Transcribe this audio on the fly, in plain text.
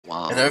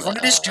Well, And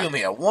everyone is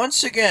Jumia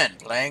once again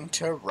playing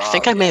Terraria. I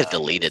think I may have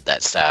deleted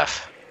that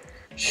stuff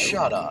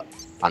Shut up.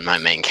 on my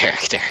main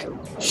character.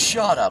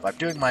 Shut up. I'm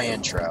doing my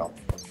intro.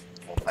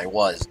 Well, I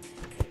was.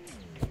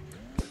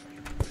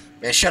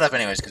 Yeah, shut up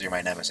anyways, because you're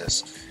my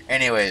nemesis.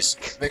 Anyways,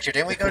 Victor,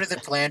 didn't we go to the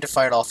plan to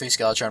fight all 3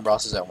 Skeletron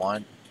bosses at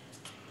once?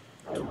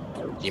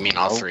 You mean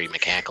all 3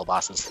 mechanical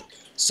bosses?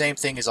 Same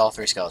thing as all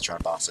 3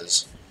 Skeletron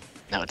bosses.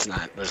 No, it's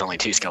not. There's only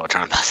 2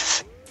 Skeletron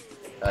bosses.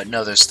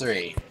 No, there's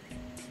 3.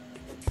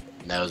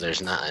 No,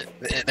 there's not.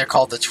 They're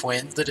called the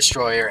Twins, the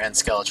Destroyer, and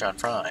Skeletron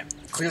Prime.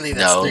 Clearly,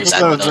 that's No, 3 those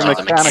are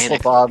the mechanical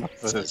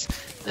bosses.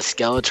 The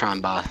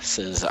Skeletron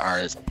bosses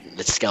are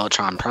the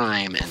Skeletron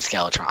Prime and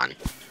Skeletron.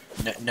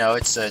 No,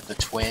 it's the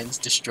Twins,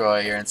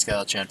 Destroyer, and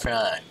Skeletron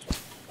Prime.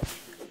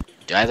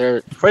 Do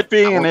either... Quit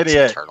being an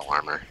idiot. Turtle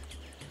armor.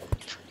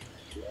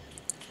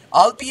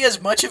 I'll be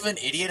as much of an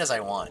idiot as I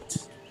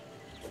want.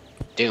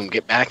 Doom,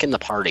 get back in the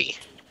party.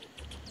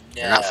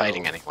 No. You're not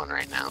fighting anyone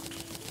right now.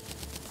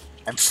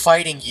 I'm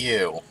fighting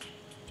you.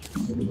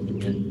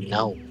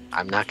 No,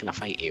 I'm not gonna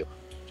fight you.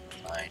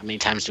 Fine. How many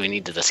times do we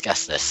need to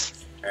discuss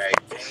this? Alright,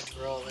 paint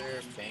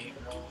roller,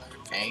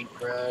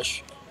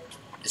 paintbrush.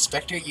 The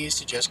Spectre used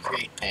to just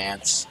create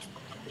pants.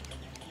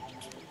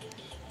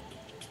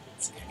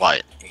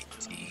 What?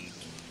 18.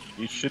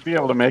 You should be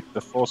able to make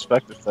the full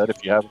Spectre set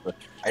if you have the...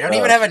 I don't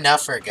even have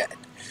enough for a gun.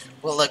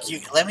 Well, look,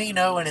 you let me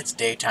know when it's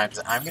daytime,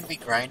 because I'm going to be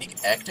grinding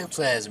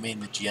ectoplasm in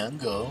the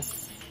jungle.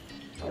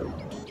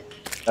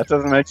 That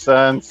doesn't make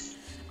sense.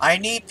 I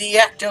need the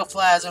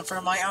ectoplasm for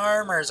my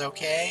armors,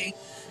 okay?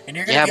 And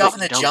you're going to be off in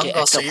the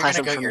jungle, so you're going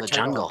to go your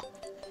jungle.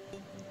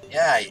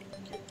 Yeah,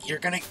 you're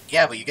going to...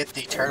 Yeah, but you get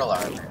the turtle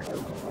armor.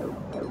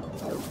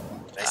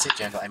 Did I say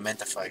jungle? I meant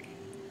to fight.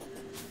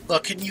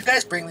 Look, can you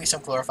guys bring me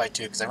some chlorophyte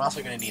too? Because I'm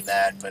also going to need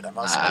that, but I'm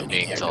also going to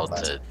need the ectoplasm. I'm being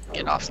told to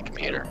get off the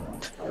computer.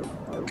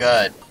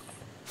 Good.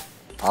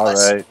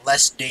 Alright.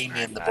 Less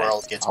Damien, the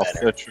world gets better.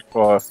 I'll search for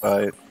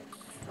chlorophyte.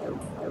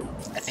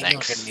 I think we're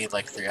going to need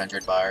like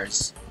 300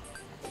 bars.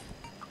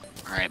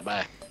 Alright,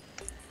 bye.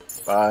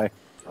 Bye.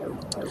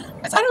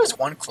 I thought it was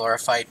 1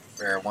 chlorophyte,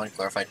 or 1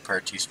 chlorophyte per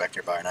 2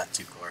 spectre bar, not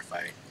 2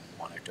 chlorophyte,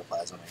 1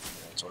 ectoplasm. I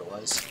think that's what it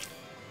was.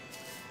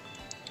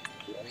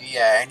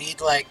 Yeah, I need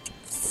like...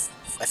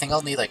 I think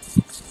I'll need like...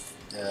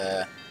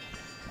 I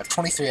have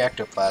 23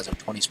 ectoplasm,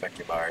 20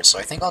 spectre bars, so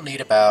I think I'll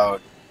need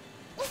about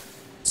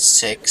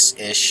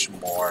 6-ish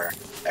more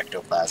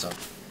ectoplasm.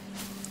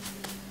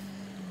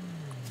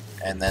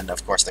 And then,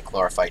 of course, the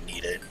chlorophyte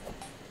needed.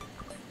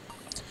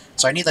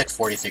 So I need like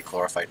 43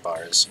 chlorophyte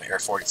bars, or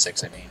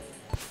 46, I mean.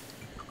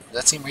 Does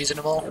that seem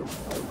reasonable?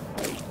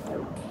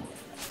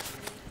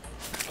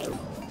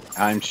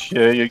 I'm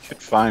sure you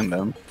could find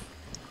them.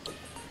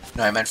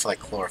 No, I meant for like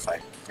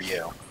chlorophyte, for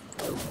you.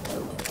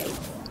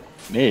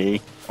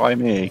 Me? Why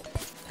me?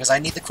 Because I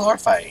need the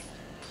chlorophyte.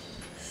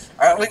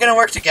 Are we gonna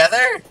work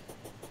together?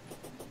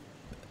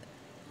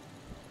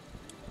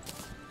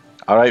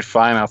 Alright,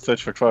 fine, I'll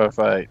search for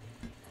chlorophyte.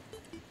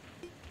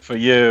 For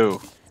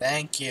you.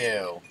 Thank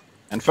you.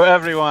 And for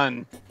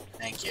everyone.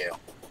 Thank you.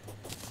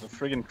 The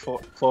friggin'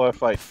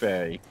 chlorophyte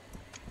fairy.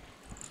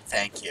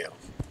 Thank you.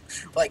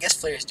 Well, I guess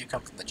players do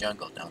come from the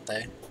jungle, don't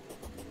they?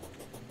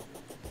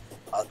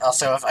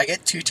 Also, if I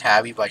get 2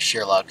 tabby by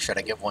sheer luck, should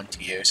I give 1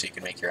 to you so you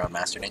can make your own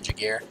Master Ninja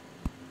gear?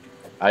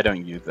 I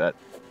don't use that.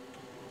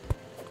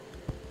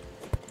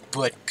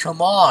 But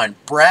come on,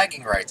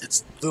 bragging rights,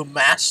 it's the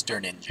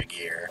Master Ninja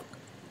gear.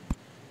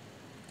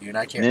 Do you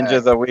not care?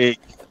 Ninjas are weak.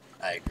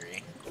 I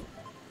agree.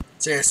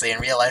 Seriously, in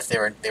real life they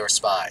were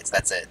spies,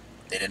 that's it.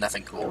 They did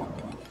nothing cool.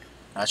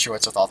 Not sure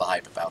what's with all the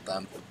hype about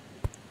them.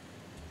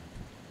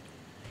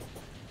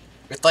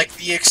 With like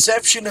the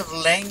exception of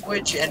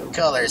language and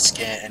color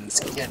skin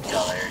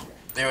color,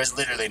 there was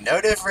literally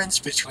no difference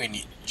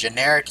between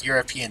generic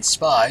European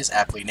spies,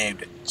 aptly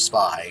named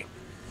spy,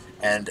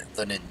 and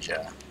the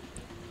ninja.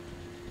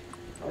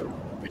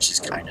 Which is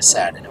kinda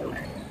sad in a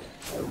way.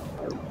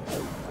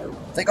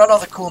 They got all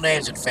the cool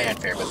names and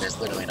fanfare, but there's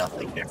literally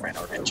nothing different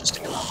or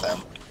interesting about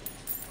them.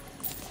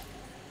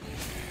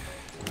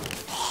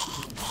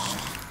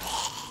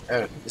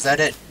 Oh, is that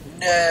it?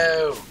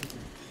 No!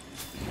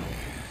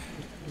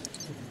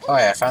 Oh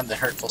yeah, I found the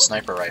hurtful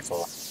sniper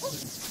rifle.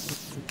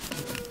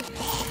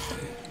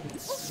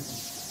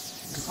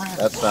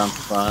 That sounds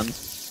fun.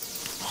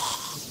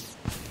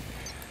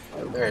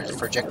 There's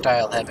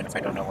projectile heaven if I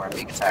don't know where I'm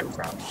being attacked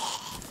from.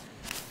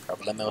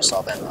 Problemo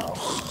solvemo.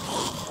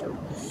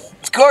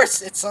 Of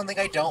course, it's something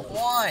I don't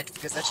want,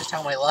 because that's just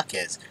how my luck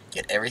is.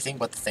 Get everything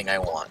but the thing I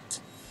want.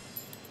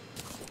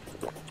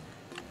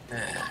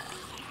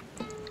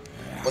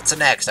 What's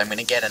next? I'm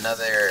gonna get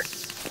another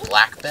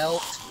black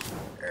belt?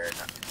 Or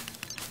no.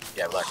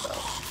 Yeah, black belt.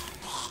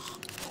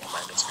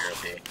 Minus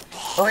 0p.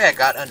 Oh yeah, I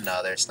got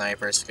another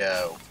sniper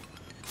scope.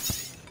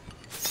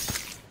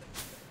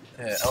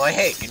 Oh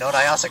hey, you know what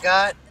I also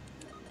got?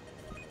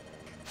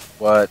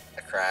 What?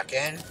 A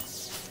Kraken.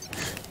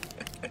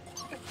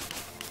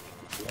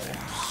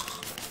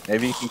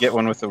 Maybe you can get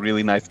one with a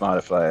really nice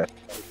modifier.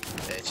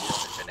 It's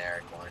just a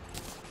generic one.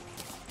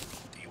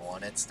 Do you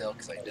want it still?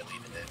 Because I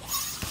deleted it.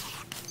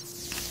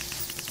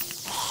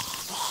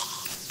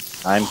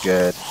 I'm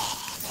good.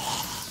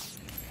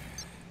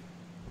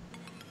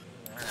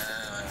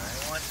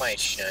 I want my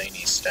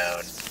shiny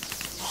stone.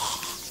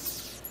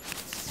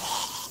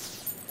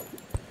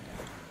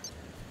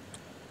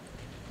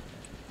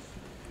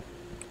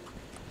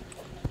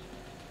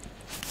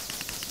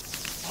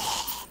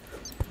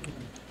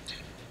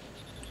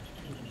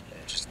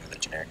 Just another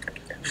generic card.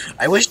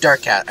 I wish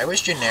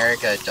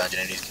generic dungeon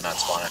enemies cannot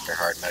spawn after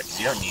hard mode, because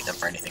you don't need them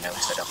for anything, at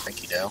least I don't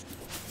think you do.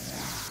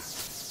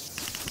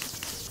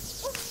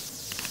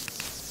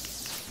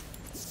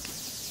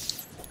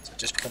 So it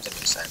just becomes a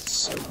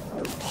nuisance.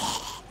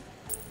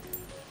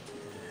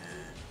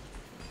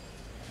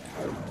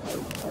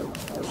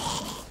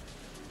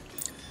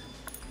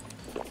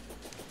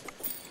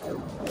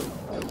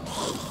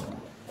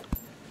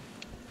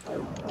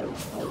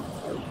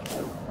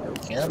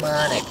 Come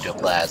on,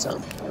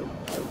 ectoplasm.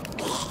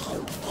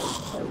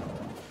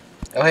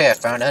 Oh hey, I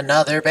found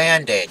another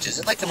bandage. Is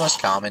it like the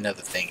most common of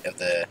the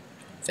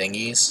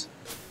thingies?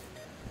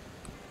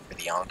 For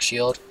the Yonk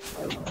shield?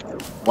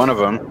 One of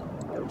them.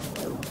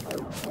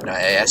 No,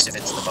 I asked if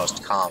it's the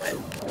most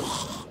common.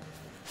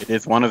 It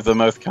is one of the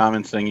most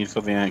common thingies for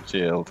the Ant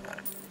Shield.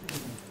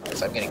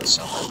 Because I'm getting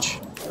so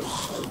much.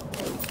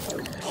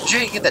 I'm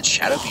sure you can get that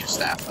Shadow Beam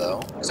staff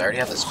though, because I already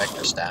have the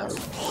Spectre staff.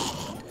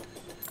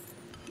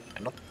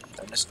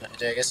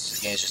 I guess this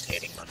game is just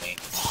hating on me.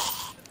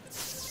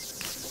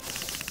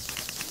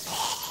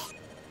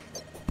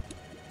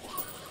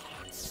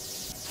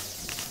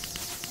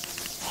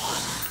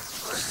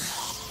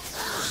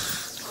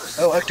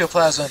 Oh,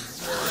 ectoplasm!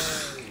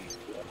 Yay.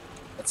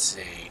 Let's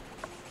see.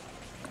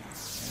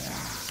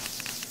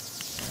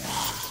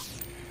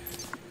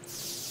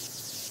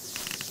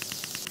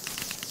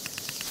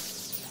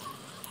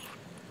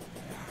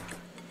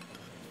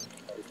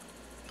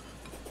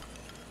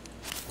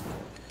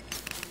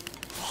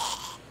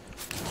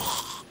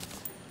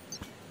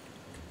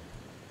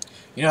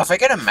 You know, if I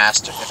get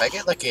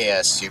like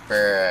a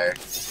super,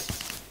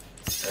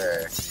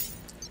 or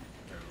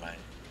never mind.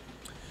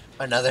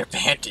 Another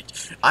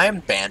bandage. I'm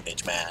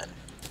Bandage Man.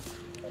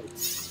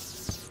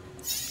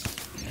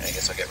 Yeah, I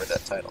guess I'll get rid of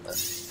that title then.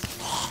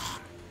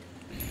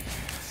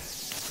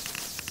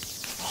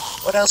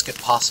 What else could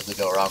possibly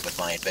go wrong with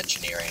my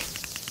Dungeoneering?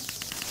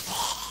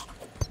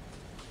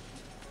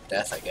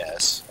 Death, I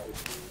guess.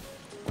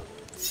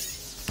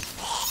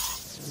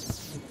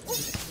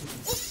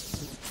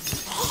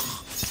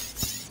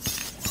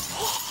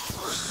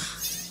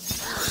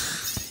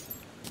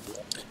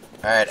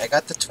 Alright, I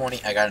got the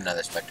 20. I got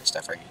another Spectre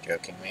stuff. Are you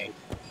joking me?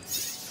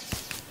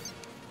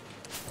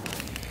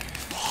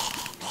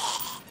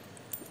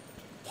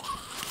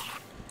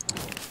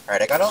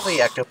 Alright, I got all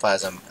the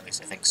ectoplasm. At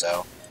least I think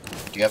so.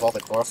 Do you have all the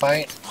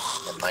chlorophyte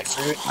and life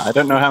fruit? I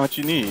don't know how much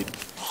you need.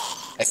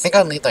 I think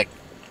I'll need like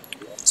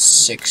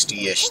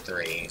 60-ish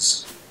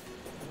threes.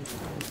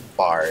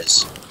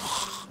 Bars.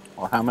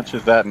 Well, how much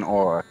is that in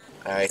ore?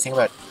 I think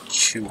about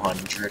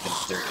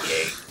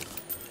 238.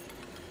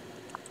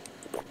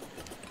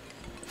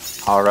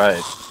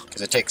 Alright.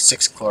 Because it takes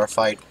 6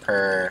 chlorophyte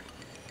per...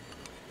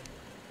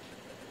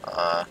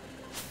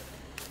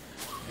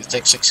 it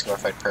takes 6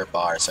 chlorophyte per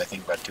bar, so I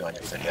think about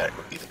 238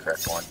 would be the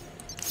correct one.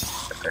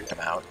 The correct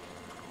amount.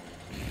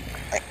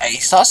 I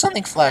saw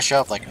something flash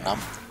up, like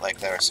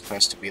there were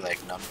supposed to be like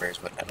numbers,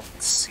 but I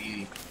don't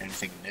see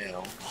anything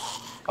new.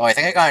 Oh, I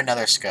think I got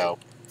another scope.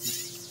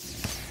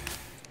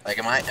 Like,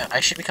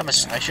 I should become a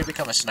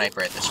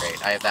sniper at this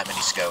rate. I have that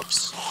many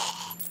scopes.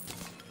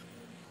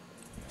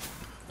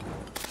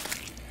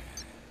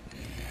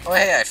 Oh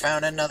hey, I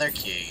found another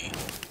key.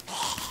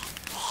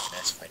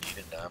 That's if I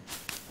needed them.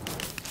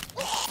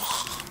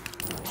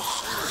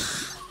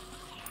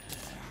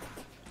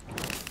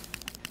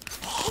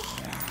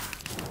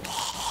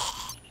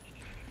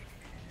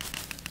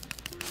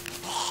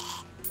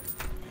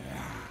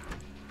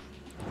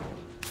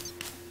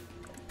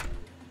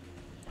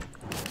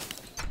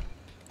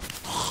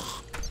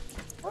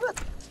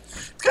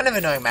 It's kind of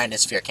annoying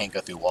Madness Sphere can't go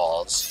through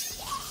walls.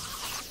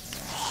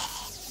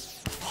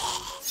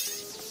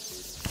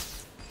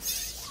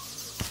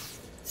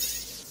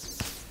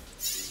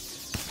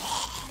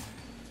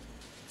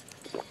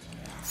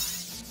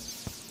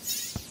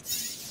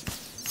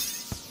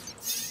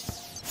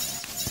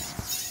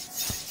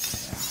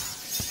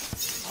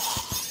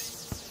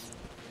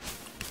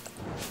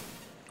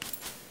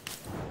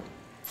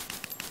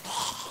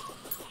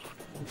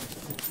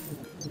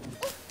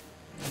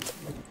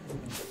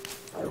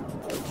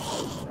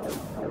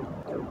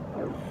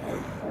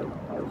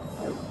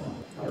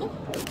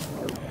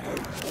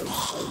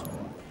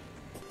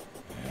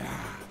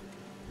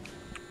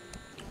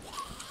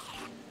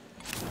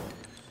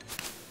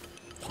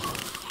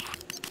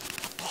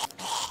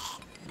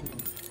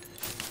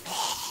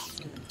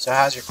 So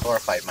how's your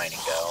chlorophyte mining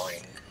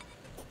going?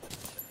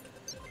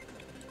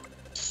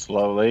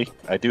 Slowly.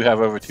 I do have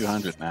over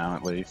 200 now,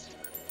 at least.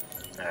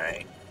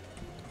 Alright.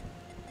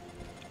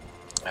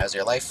 How's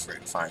your life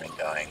fruit farming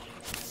going?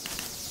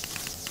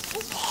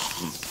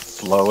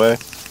 Slower.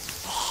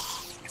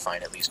 You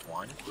find at least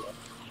one?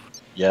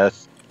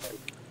 Yes.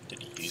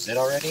 Did he use it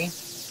already?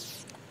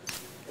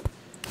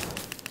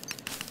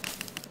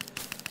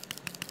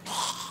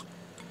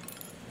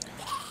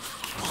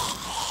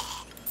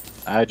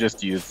 I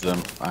just used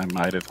them. I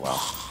might as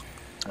well.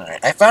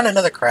 Alright, I found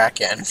another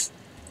Kraken.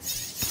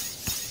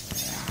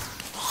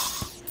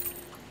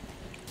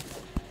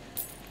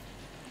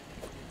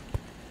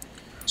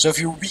 So if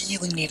you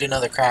really need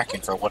another Kraken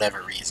for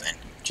whatever reason,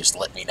 just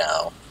let me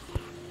know.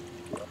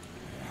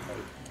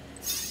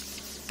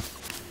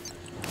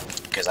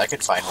 Because I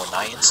could find one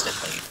nigh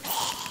instantly.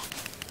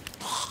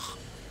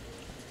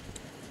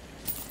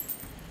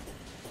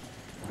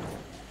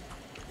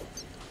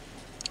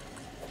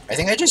 I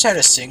think I just had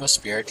a single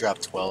spirit drop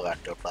 12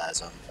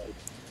 ectoplasm.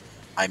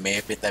 That may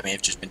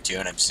have just been 2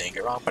 and I'm saying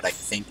it wrong, but I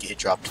think it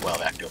dropped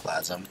 12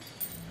 ectoplasm.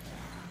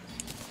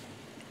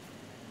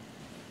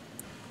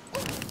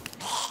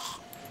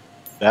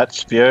 That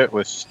spirit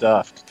was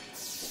stuffed.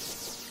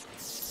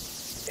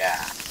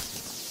 Yeah.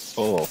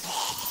 Full.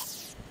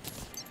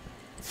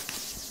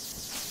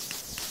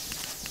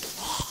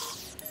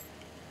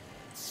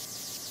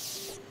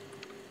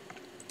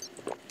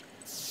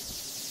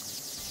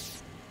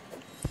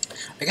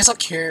 I guess I'll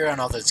carry around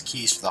all those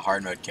keys for the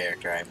hard mode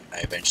character I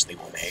eventually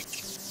will make.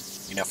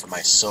 You know, for my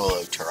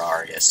solo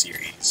Terraria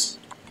series.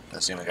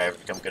 Assuming I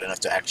become good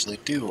enough to actually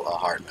do a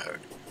hard mode.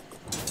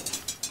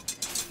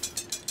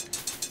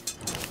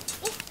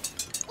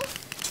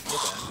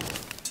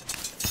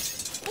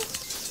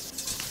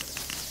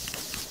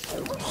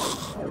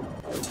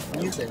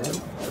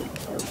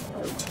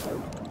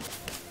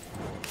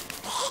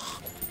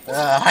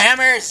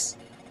 Hammers!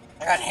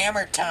 I got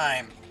hammer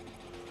time!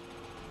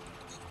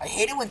 I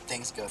hate it when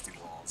things go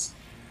through walls.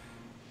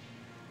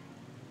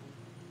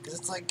 Because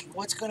it's like,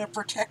 what's gonna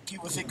protect you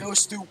if it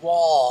goes through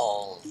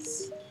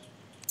walls?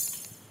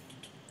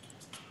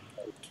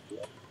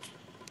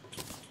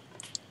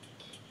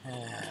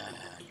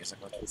 I guess I'm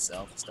going to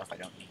sell the stuff I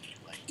don't need,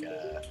 like,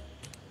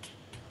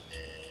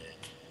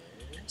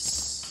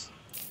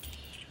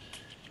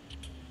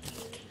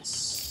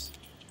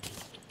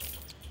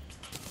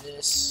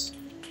 this,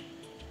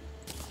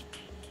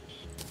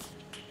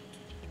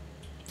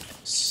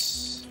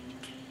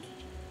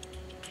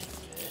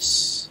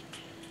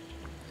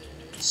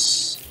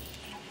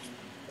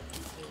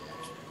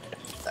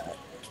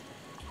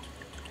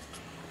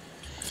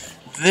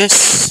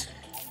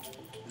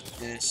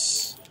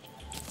 this,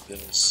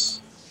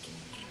 this.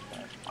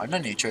 I'm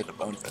not need to trade the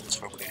bone feathers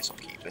for ways, I'll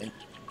keep it.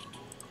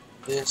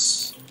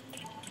 This,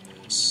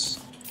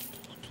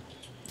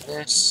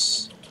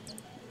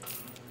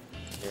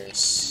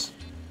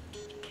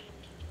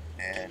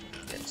 and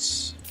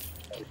this.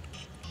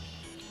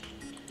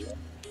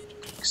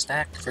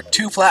 Stack for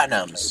 2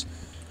 platinums.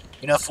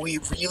 You know, if we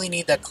really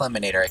need that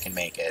Cleminator, I can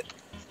make it.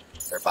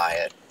 Or buy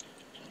it.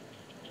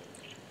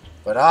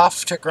 But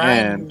off to grind.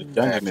 And the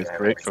dungeon is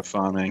great for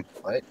farming.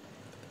 What?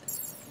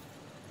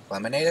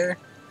 Cleminator?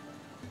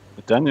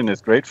 The dungeon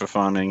is great for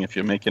farming if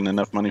you're making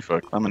enough money for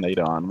a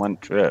Cleminator on one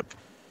trip.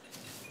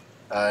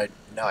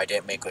 No, I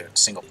didn't make a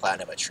single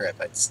platinum a trip.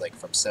 It's like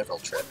from several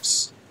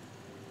trips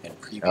in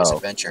previous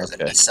adventures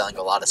and me selling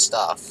a lot of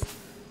stuff.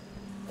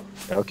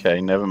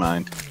 Okay, never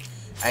mind.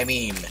 I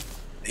mean,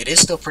 it is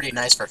still pretty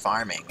nice for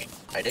farming.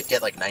 I did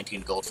get like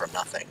 19 gold from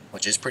nothing,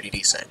 which is pretty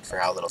decent for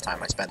how little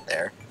time I spent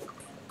there.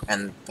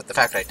 But the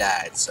fact I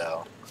died,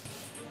 so...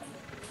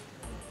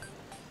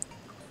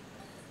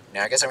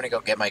 Now I guess I'm gonna go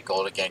get my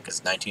gold again,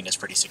 because 19 is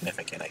pretty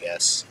significant, I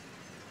guess.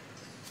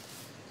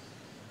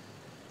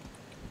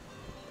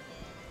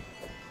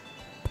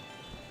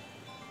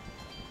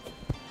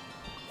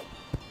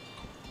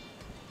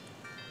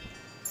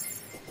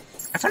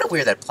 I find it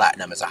weird that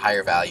platinum is a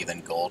higher value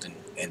than gold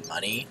in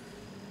money.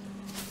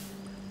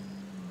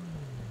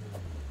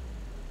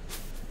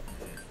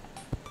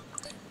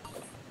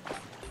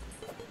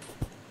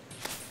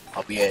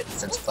 Albeit,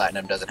 since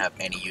platinum doesn't have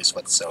any use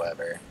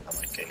whatsoever, I'm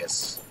like, I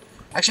guess...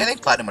 Actually, I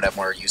think platinum would have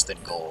more use than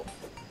gold.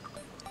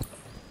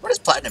 What is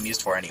platinum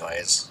used for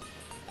anyways?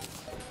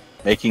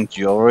 Making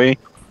jewelry?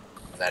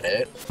 Is that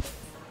it?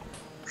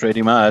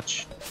 Pretty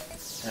much.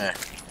 Never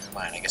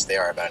mind, I guess they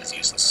are about as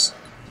useless.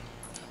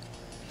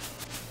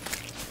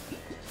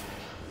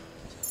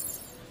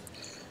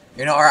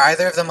 You know, are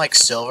either of them like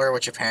silver,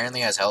 which apparently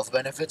has health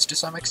benefits to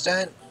some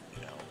extent?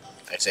 You know,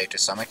 I'd say to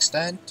some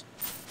extent.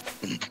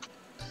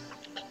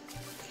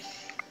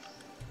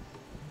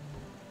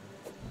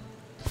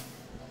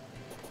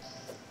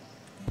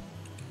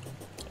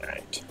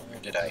 Alright, where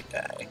did I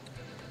die?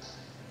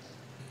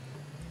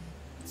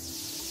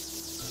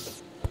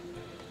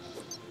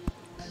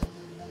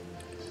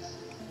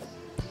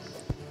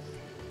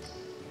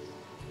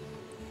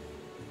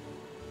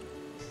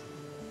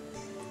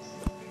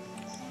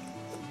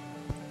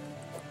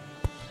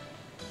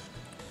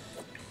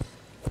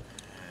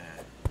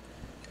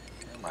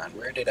 Come on,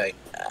 where did I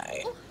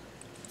die?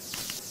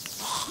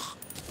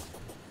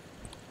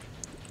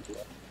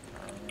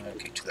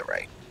 Okay, to the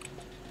right.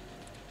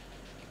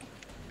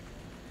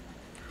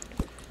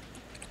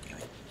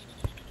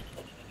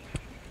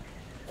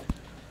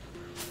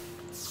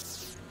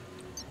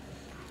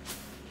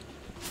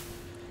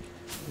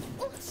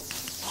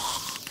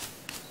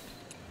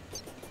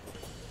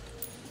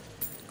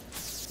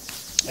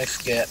 I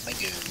forget my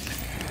dude.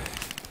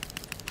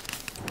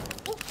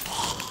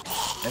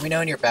 Let me know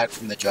when you're back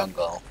from the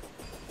jungle.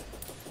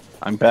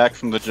 I'm back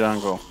from the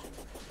jungle.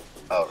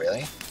 Oh,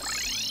 really?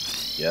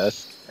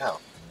 Yes. Oh.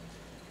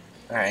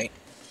 Alright.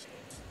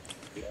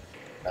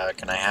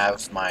 Can I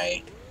have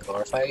my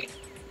chlorophyte?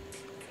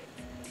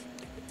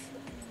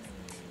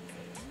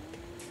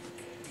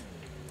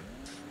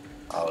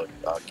 I'll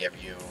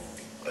give you...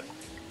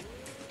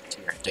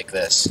 Here, take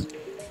this.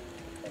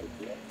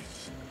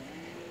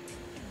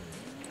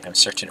 I'm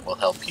certain it will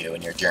help you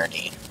in your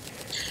journey.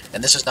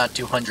 And this is not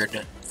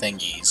 200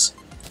 thingies.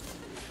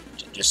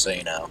 Just so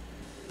you know.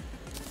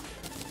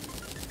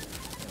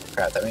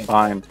 Crap, that means...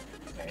 Fine.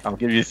 Okay. I'll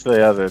give you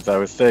the others. I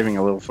was saving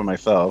a little for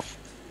myself.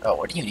 Oh,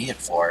 what do you need it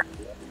for?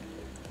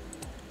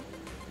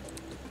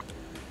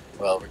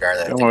 Well,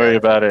 regardless... Don't worry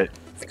about it.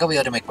 I think I'll be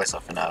able to make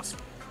myself enough.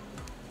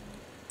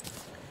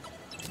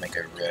 Make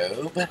a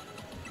robe.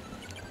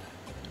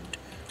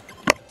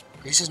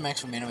 Increases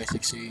maximum mana by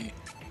 60.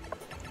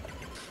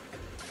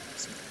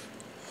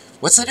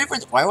 What's the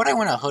difference? Why would I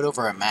want a hood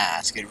over a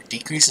mask? It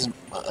decreases.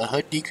 A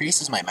hood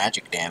decreases my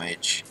magic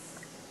damage.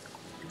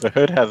 The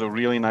hood has a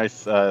really nice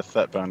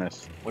set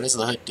bonus. What does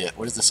the hood do?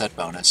 What is the set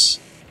bonus?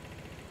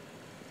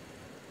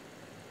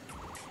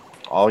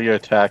 All your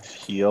attacks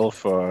heal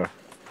for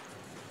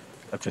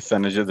a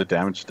percentage of the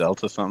damage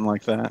dealt or something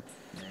like that.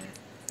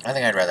 I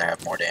think I'd rather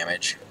have more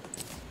damage.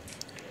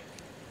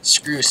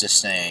 Screw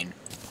sustain.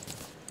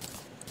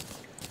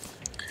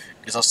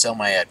 Because I'll sell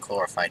my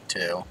chlorophyte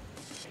too.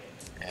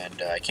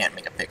 And I can't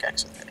make a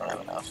pickaxe with it. I don't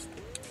have enough.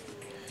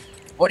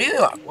 What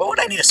would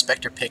I need a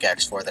specter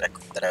pickaxe for that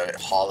a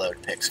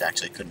hollowed pickaxe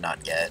actually could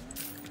not get?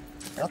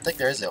 I don't think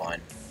there is one.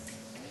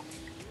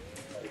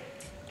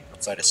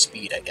 Outside of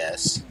speed, I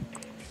guess.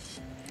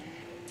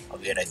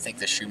 Albeit I think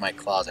the Shumite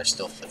claws are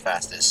still the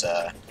fastest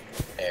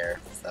air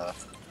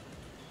stuff.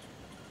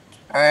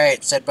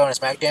 Alright, set bonus.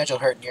 Mag damage will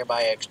hurt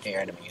nearby near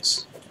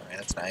enemies. Alright,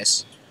 that's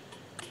nice.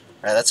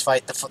 Alright, let's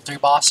fight the 3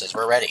 bosses.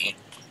 We're ready.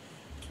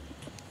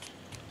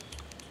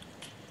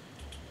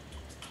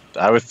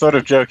 I was sort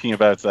of joking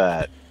about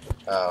that.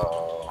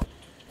 Oh.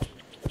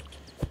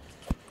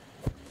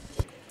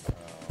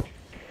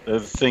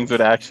 Those things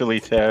would actually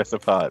tear us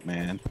apart,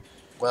 man.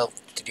 Well,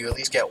 did you at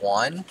least get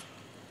one?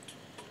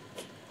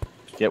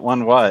 Get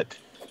one what?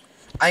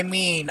 I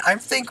mean, I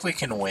think we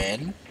can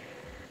win.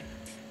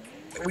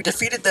 We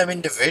defeated them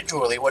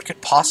individually. What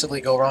could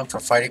possibly go wrong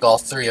from fighting all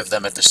 3 of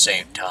them at the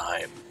same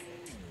time?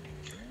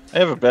 I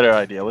have a better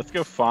idea. Let's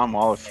go farm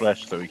all the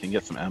flesh so we can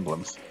get some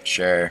emblems.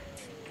 Sure.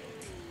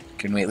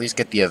 Can we at least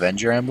get the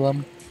Avenger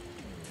emblem?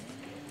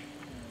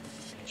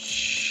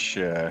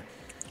 Sure.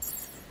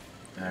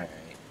 Alright.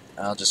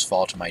 I'll just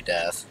fall to my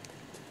death.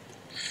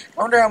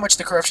 I wonder how much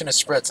the corruption has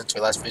spread since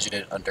we last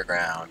visited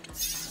underground.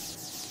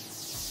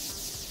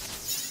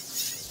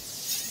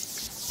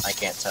 I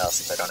can't tell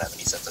since I don't have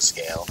any sense of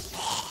scale.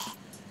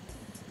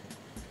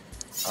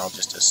 I'll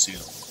just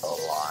assume a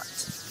lot.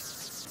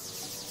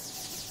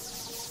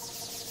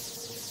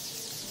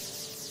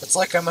 It's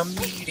like I'm a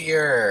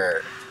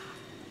meteor!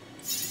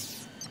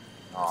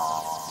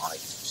 Aw, I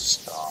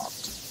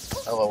stopped.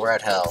 Oh well, we're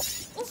at hell.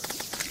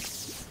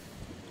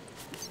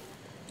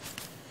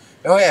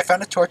 Oh yeah, I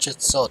found a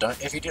tortured soul.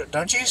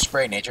 Don't you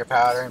spray nature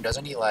powder him?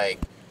 Doesn't he like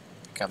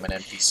become an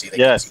NPC that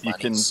yes, gives you you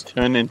can monies?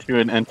 turn into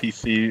an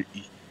NPC,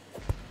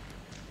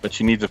 but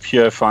you need the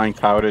purifying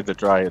powder to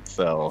dry its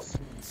cells.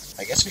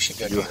 I guess we should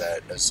go do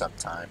that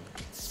sometime.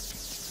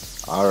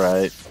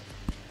 Alright.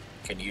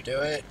 Can you do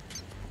it?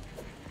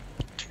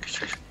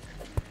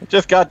 I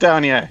just got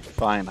down here.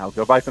 Fine, I'll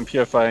go buy some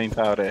purifying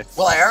powder.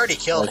 Well, I already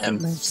killed him,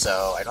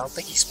 so I don't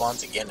think he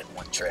spawns again in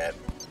one trip.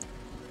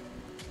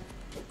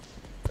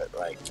 But,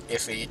 like,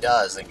 if he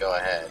does, then go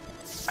ahead.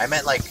 I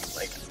meant, like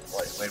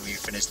when we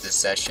finish this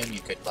session,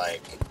 you could,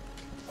 like,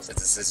 since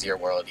this is your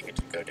world, you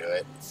could go do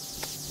it.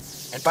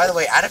 And by the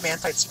way,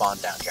 adamantite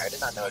spawned down here. I did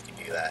not know it could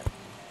do that.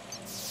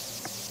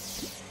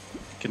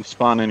 It can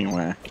spawn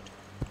anywhere.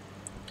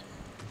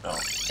 Oh,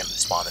 it can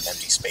spawn in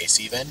empty space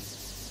even?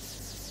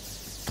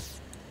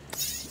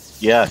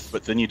 Yes,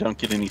 but then you don't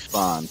get any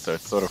spawn, so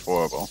it's sort of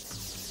horrible.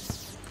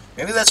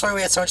 Maybe that's why we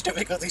had so much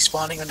difficulty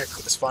spawning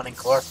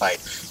chlorophyte.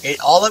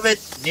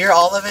 Near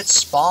all of it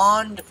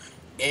spawned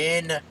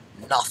in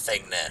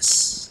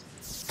nothingness.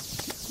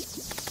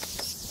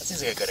 That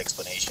seems like a good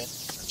explanation.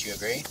 Don't you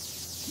agree?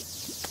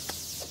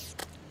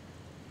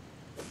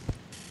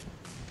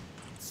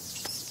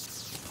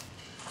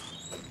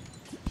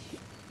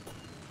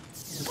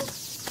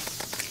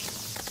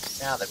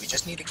 Now that we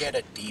just need to get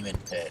a demon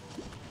pit.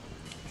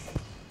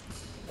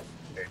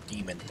 Or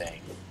demon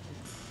thing.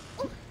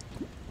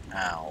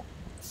 Ow.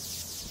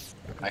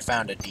 I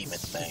found a demon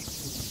thing.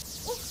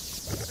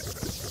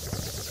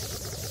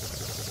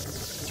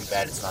 Too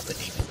bad it's not the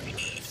demon we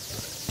need.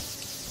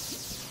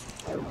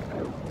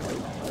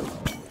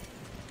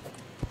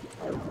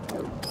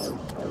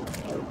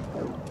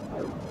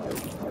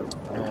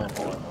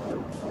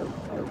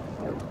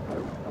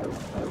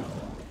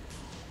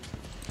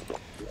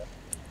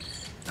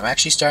 I'm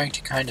actually starting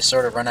to kind of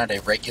sort of run out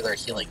of regular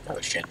healing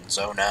potions.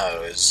 Oh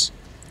knows.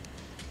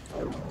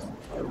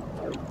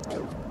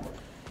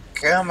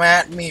 Come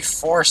at me,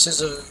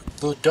 forces of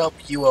the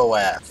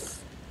WOF.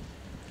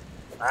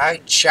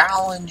 I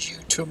challenge you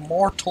to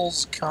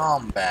Mortals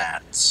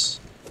Kombat.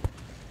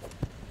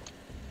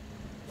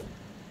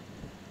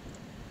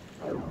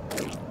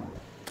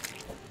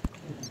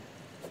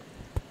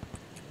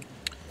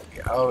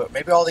 Oh,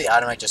 maybe all the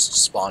item I just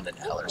spawned in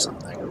hell or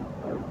something.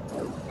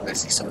 I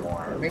see some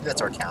more. Maybe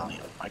that's Arcalium.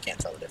 I can't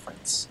tell the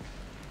difference.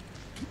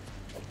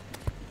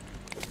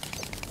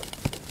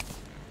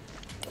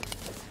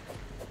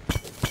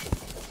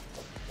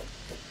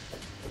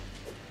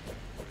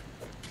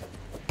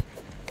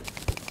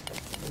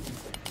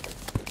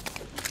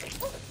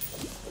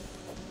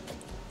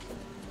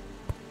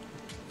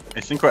 I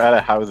think we're out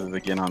of houses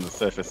again on the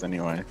surface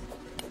anyway.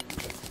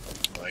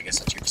 Well, I guess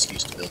that's your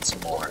excuse to build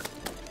some more.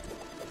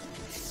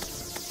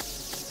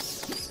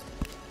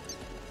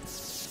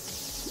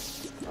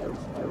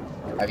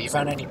 Have you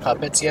found any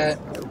puppets yet?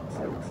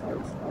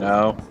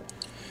 No.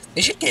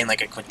 They should gain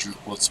like a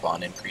quadrupled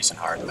spawn increase in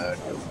hard mode.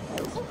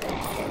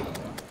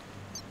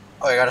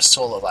 Oh, I got a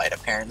soul of light.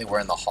 Apparently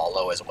we're in the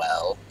hollow as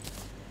well.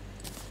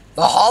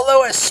 The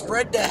hollow has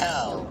spread to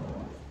hell!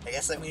 I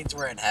guess that means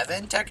we're in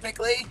heaven,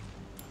 technically?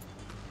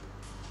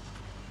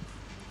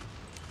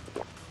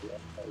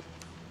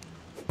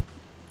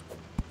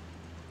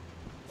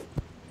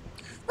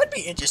 What'd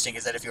be interesting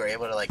is that if you were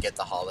able to like get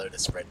the hollow to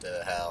spread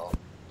to hell,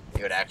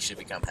 it would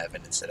actually become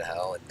heaven instead of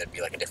hell, and there'd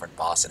be like a different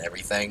boss and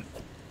everything.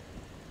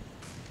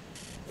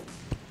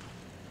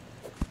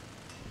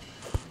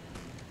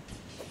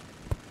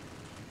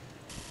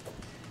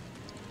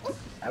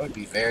 That would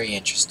be very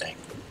interesting.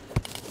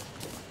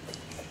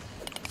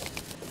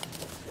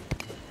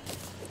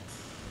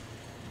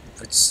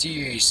 But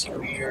seriously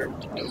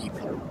weird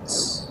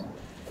demons.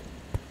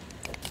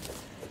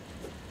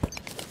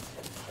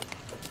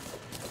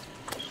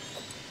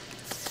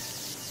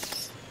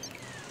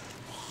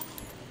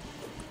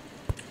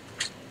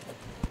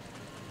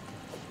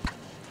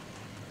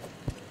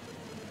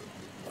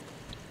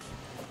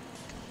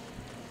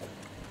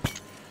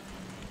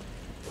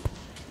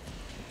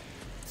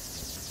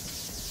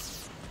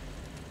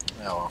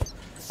 Oh well.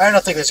 I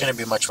don't think there's going to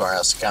be much more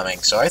else coming,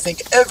 so I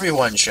think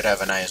everyone should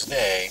have a nice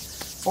day.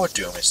 For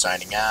Doom is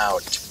signing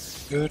out.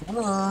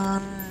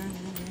 Goodbye.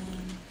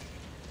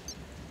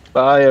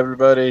 Bye,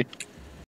 everybody.